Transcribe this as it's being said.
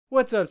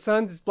What's up,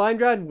 sons? It's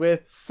Blindrad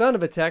with Son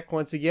of a Tech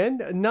once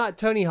again. Not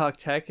Tony Hawk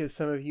Tech, as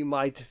some of you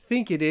might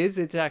think it is.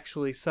 It's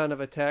actually Son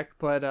of a Tech,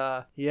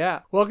 but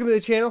yeah. Welcome to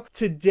the channel.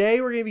 Today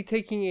we're going to be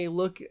taking a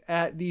look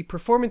at the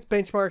performance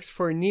benchmarks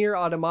for NieR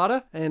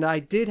Automata, and I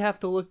did have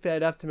to look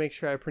that up to make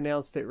sure I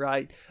pronounced it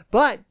right.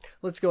 But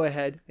let's go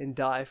ahead and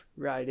dive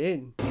right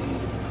in.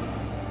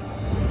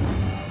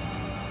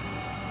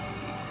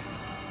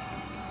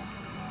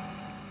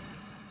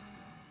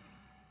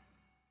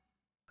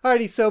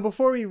 Alrighty, so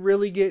before we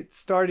really get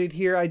started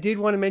here, I did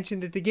want to mention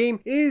that the game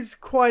is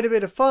quite a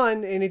bit of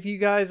fun, and if you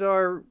guys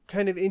are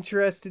kind of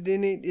interested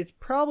in it, it's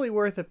probably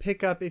worth a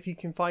pickup if you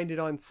can find it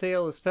on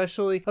sale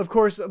especially. Of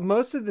course,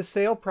 most of the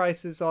sale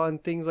prices on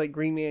things like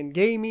Green Man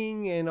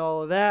Gaming and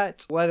all of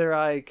that, whether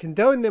I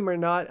condone them or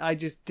not, I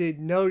just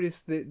did notice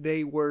that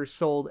they were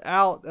sold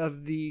out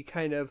of the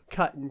kind of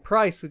cut in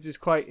price, which is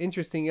quite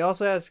interesting. It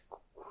also has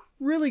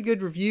really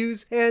good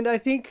reviews, and I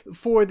think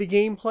for the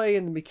gameplay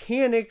and the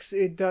mechanics,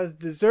 it does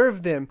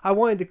deserve them. I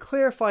wanted to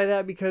clarify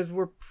that because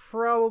we're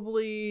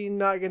probably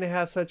not going to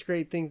have such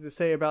great things to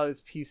say about its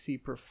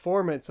PC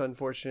performance,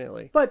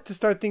 unfortunately. But to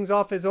start things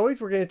off, as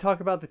always, we're going to talk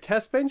about the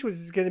test bench, which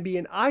is going to be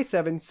an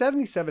i7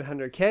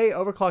 7700K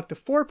overclocked to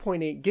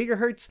 4.8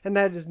 gigahertz, and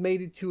that is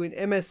mated to an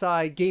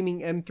MSI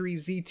Gaming M3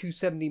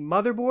 Z270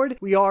 motherboard.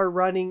 We are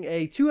running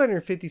a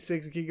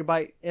 256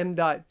 gigabyte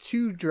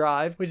M.2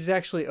 drive, which is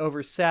actually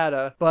over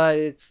SATA, but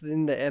it's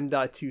in the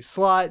M.2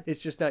 slot.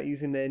 It's just not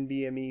using the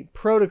NVMe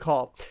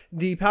protocol.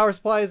 The power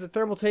supply is a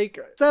Thermaltake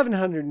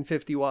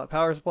 750 watt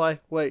power supply.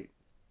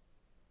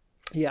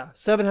 Yeah,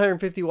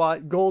 750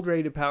 watt gold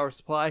rated power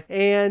supply,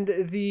 and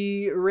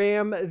the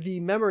RAM, the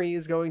memory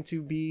is going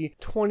to be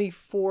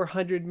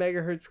 2400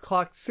 megahertz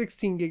clocked,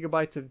 16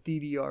 gigabytes of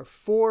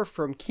DDR4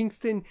 from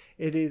Kingston.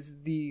 It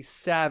is the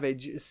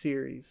Savage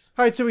series.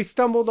 All right, so we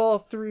stumbled all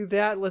through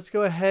that. Let's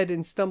go ahead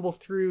and stumble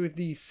through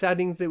the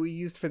settings that we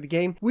used for the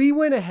game. We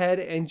went ahead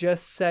and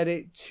just set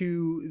it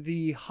to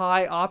the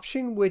high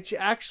option, which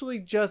actually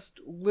just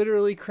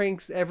literally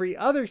cranks every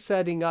other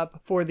setting up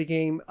for the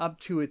game up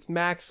to its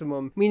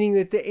maximum, meaning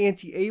that the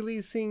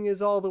anti-aliasing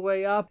is all the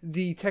way up,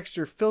 the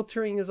texture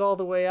filtering is all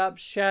the way up,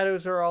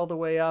 shadows are all the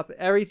way up,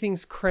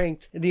 everything's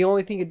cranked. The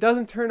only thing it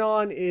doesn't turn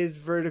on is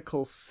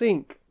vertical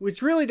sync,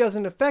 which really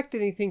doesn't affect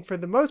anything for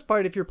the most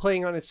part if you're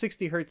playing on a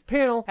 60 hertz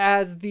panel,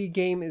 as the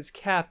game is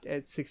capped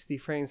at 60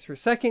 frames per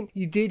second.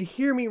 You did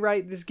hear me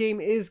right, this game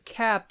is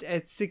capped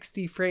at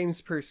 60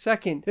 frames per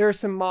second. There are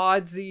some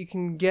mods that you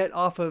can get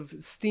off of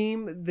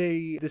Steam,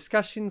 the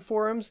discussion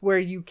forums, where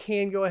you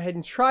can go ahead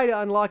and try to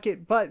unlock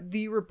it, but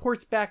the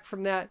reports back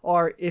from that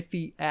are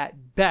iffy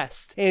at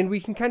best. And we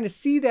can kind of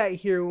see that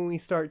here when we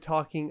start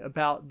talking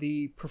about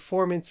the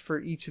performance for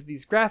each of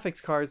these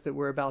graphics cards that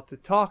we're about to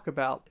talk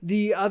about.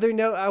 The other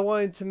note I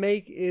wanted to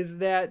make is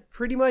that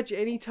pretty much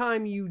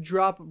anytime you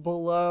drop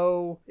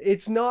below,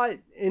 it's not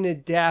an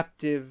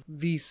adaptive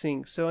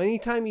VSync. So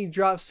anytime you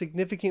drop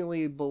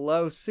significantly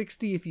below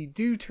 60, if you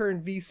do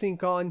turn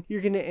VSync on,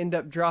 you're going to end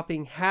up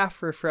dropping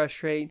half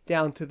refresh rate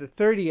down to the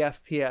 30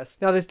 FPS.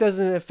 Now this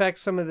doesn't affect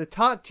some of the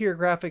top tier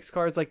graphics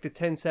cards like the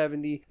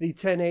 1070, the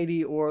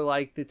 1080, or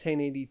like the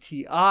 1080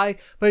 Ti,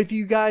 but if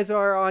you guys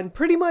are on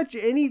pretty much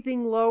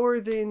anything lower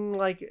than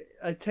like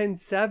a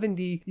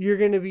 1070, you're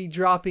going to be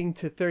dropping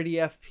to 30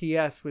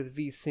 FPS with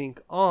VSync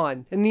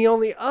on. And the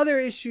only other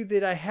issue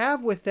that I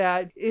have with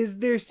that is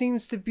there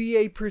seems to be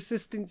a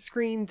persistent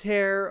screen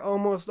tear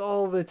almost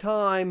all the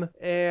time.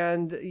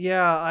 And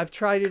yeah, I've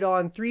tried it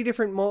on 3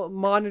 different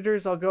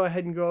monitors. I'll go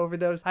ahead and go over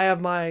those. I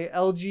have my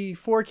LG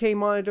 4K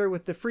monitor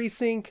with the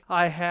FreeSync.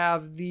 I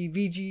have the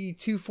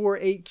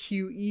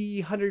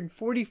VG248QE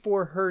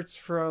 144 Hertz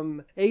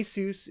from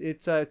Asus.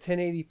 It's a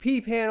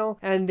 1080p panel.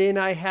 And then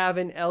I have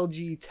an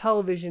LG television.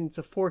 It's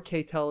a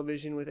 4K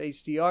television with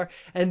HDR,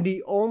 and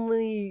the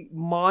only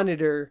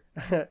monitor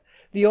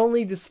the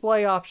only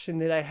display option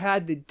that I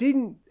had that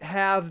didn't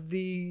have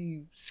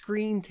the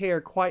screen tear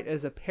quite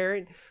as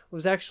apparent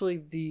was actually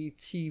the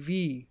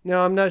TV.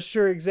 Now, I'm not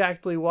sure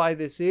exactly why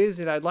this is,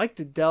 and I'd like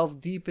to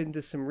delve deep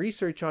into some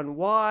research on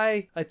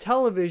why a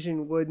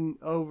television wouldn't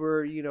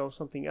over,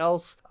 something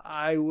else.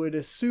 I would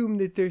assume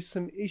that there's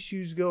some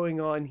issues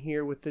going on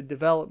here with the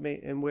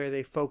development and where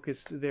they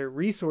focused their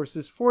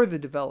resources for the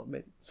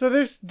development. So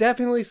there's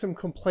definitely some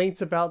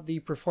complaints about the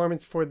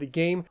performance for the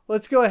game.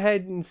 Let's go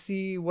ahead and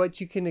see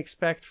what you can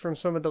expect from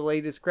some of the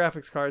latest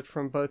graphics cards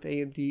from both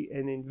AMD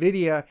and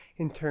NVIDIA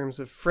in terms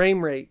of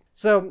frame rate.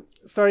 So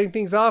starting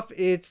things off,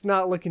 it's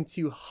not looking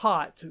too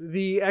hot.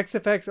 The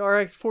XFX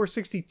RX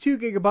 462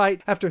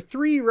 gigabyte, after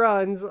 3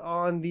 runs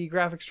on the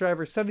graphics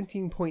driver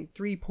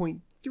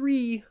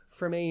 17.3.3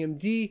 from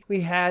AMD,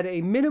 we had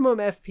a minimum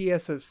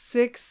FPS of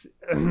 6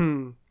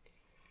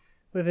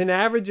 with an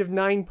average of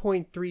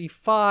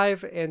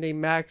 9.35 and a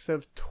max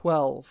of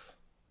 12.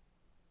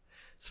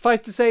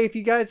 Suffice to say, if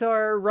you guys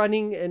are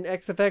running an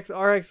XFX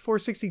RX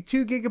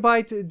 462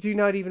 gigabyte, do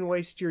not even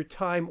waste your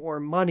time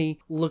or money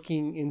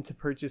looking into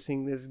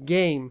purchasing this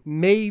game.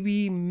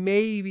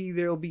 Maybe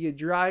there'll be a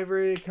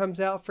driver that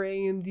comes out for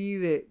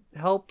AMD that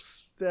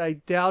helps. I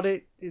doubt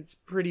it. It's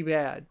pretty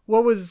bad.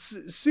 What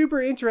was super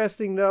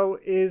interesting though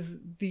is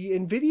the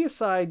NVIDIA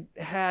side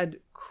had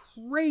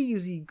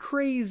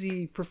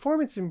crazy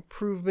performance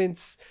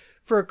improvements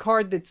for a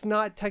card that's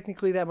not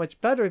technically that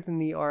much better than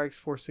the RX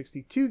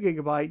 462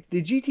 gigabyte.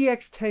 The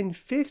GTX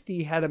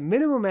 1050 had a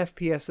minimum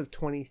FPS of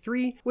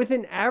 23 with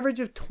an average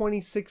of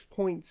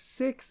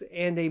 26.6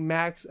 and a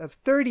max of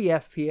 30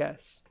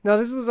 FPS. Now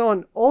this was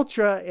on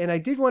Ultra, and I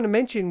did want to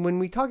mention when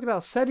we talked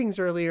about settings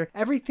earlier,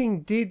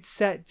 everything did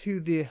set to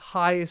the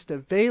highest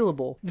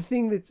available. The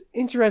thing that's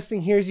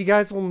interesting here is you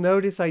guys will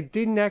notice I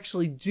didn't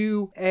actually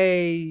do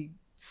a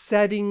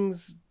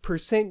settings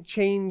percent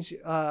change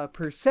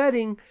per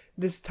setting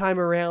this time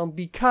around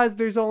because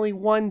there's only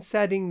one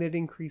setting that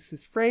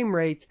increases frame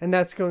rate, and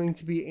that's going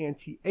to be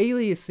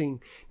anti-aliasing.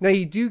 Now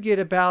you do get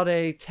about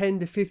a 10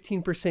 to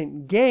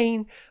 15%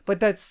 gain, but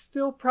that's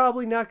still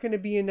probably not going to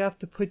be enough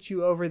to put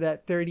you over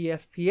that 30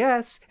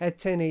 FPS at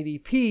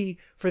 1080p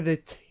for the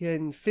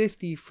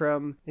 1050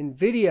 from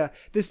NVIDIA.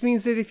 This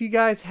means that if you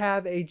guys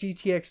have a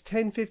GTX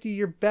 1050,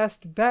 your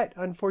best bet,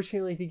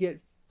 unfortunately, to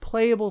get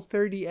playable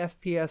 30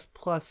 FPS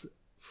plus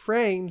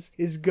frames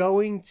is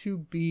going to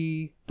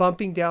be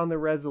bumping down the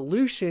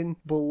resolution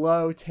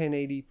below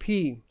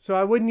 1080p. So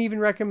I wouldn't even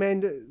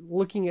recommend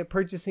looking at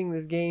purchasing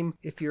this game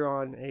if you're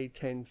on a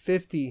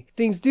 1050.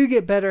 Things do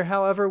get better,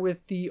 however,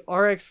 with the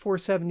RX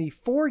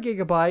 474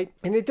 gigabyte,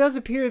 and it does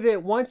appear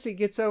that once it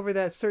gets over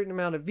that certain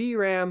amount of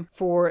VRAM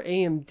for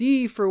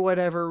AMD for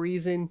whatever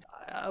reason,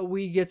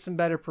 we get some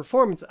better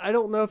performance. I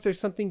don't know if there's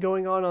something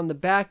going on the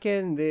back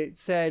end that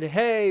said,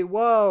 hey,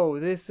 whoa,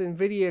 this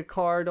NVIDIA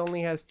card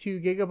only has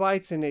 2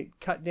 gigabytes and it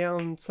cut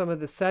down some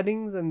of the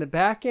settings in the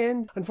back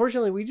end.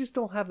 Unfortunately, we just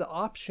don't have the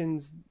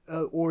options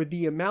or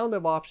the amount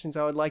of options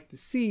I would like to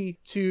see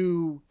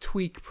to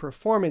tweak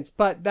performance.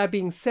 But that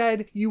being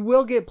said, you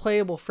will get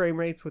playable frame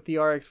rates with the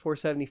RX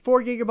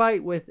 474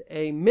 gigabyte with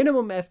a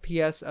minimum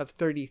FPS of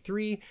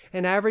 33,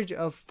 an average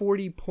of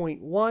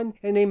 40.1,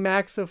 and a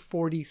max of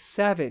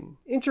 47.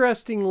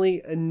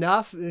 Interestingly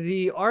enough,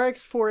 the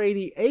RX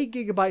 488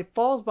 gigabyte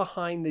falls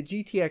behind the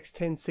GTX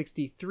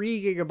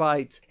 1063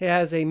 gigabyte. It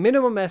has a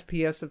minimum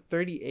FPS of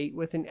 38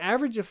 with an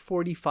average of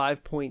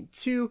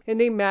 45.2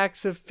 and a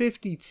max of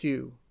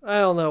 52. I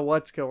don't know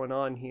what's going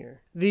on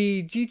here.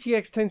 The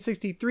GTX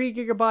 1063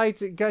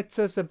 gigabytes, it gets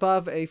us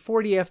above a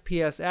 40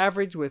 FPS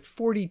average with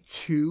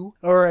 42,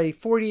 or a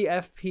 40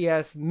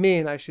 FPS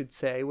min, I should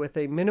say, with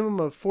a minimum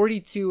of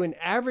 42, an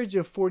average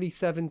of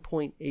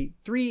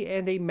 47.83,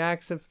 and a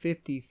max of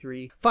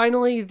 53.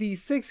 Finally, the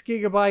 6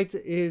 gigabytes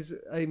is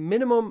a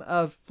minimum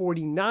of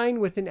 49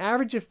 with an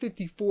average of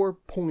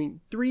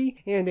 54.3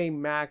 and a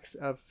max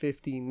of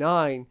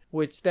 59,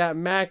 which that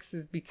max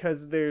is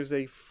because there's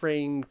a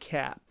frame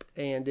cap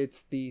and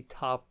it's the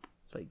top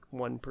like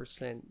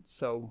 1%.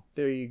 So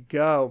there you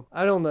go.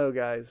 I don't know,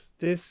 guys.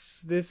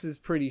 This is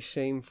pretty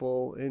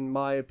shameful in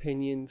my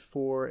opinion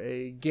for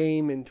a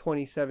game in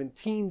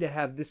 2017 to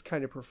have this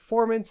kind of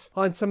performance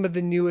on some of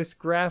the newest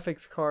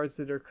graphics cards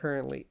that are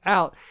currently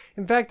out.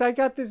 In fact, I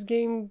got this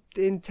game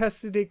and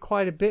tested it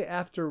quite a bit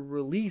after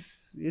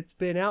release. It's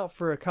been out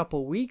for a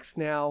couple weeks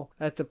now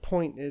at the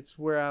point it's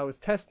where I was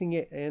testing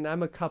it, and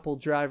I'm a couple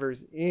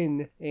drivers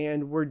in,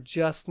 and we're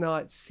just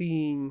not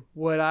seeing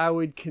what I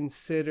would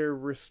consider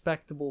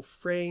respectable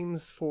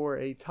frames for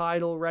a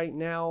title right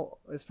now,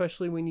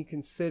 especially when you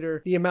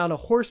consider the amount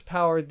of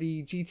horsepower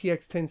the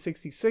GTX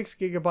 1066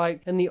 gigabyte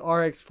and the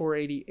RX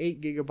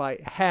 488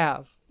 gigabyte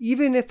have.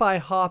 Even if I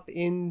hop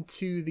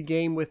into the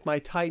game with my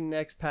Titan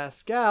X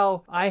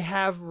Pascal, I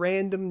have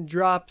random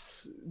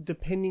drops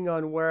depending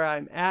on where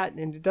I'm at,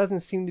 and it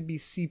doesn't seem to be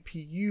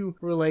CPU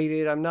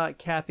related. I'm not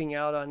capping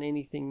out on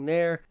anything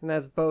there, and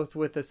that's both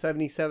with the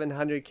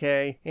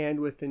 7700K and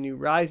with the new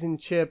Ryzen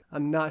chip.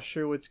 I'm not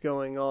sure what's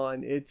going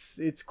on.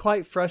 It's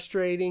quite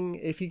frustrating.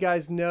 If you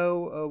guys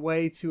know a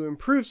way to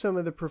improve some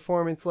of the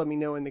performance, let me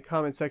know in the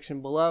comment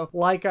section below.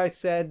 Like I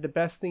said, the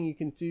best thing you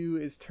can do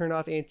is turn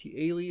off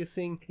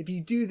anti-aliasing. If you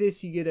do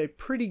this, you get a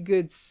pretty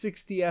good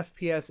 60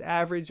 FPS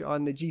average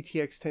on the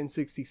GTX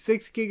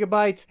 1066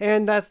 gigabyte,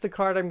 and that's the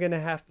card I'm going to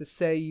have to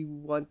say you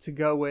want to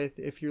go with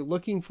if you're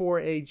looking for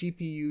a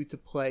GPU to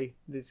play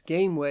this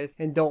game with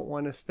and don't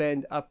want to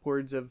spend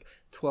upwards of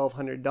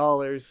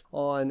 $1,200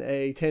 on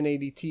a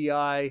 1080 Ti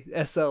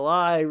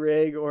SLI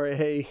rig or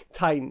a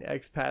Titan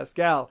X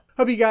Pascal.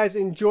 Hope you guys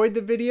enjoyed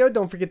the video.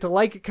 Don't forget to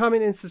like,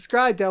 comment, and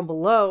subscribe down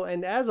below,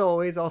 and as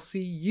always, I'll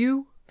see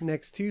you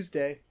next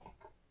Tuesday.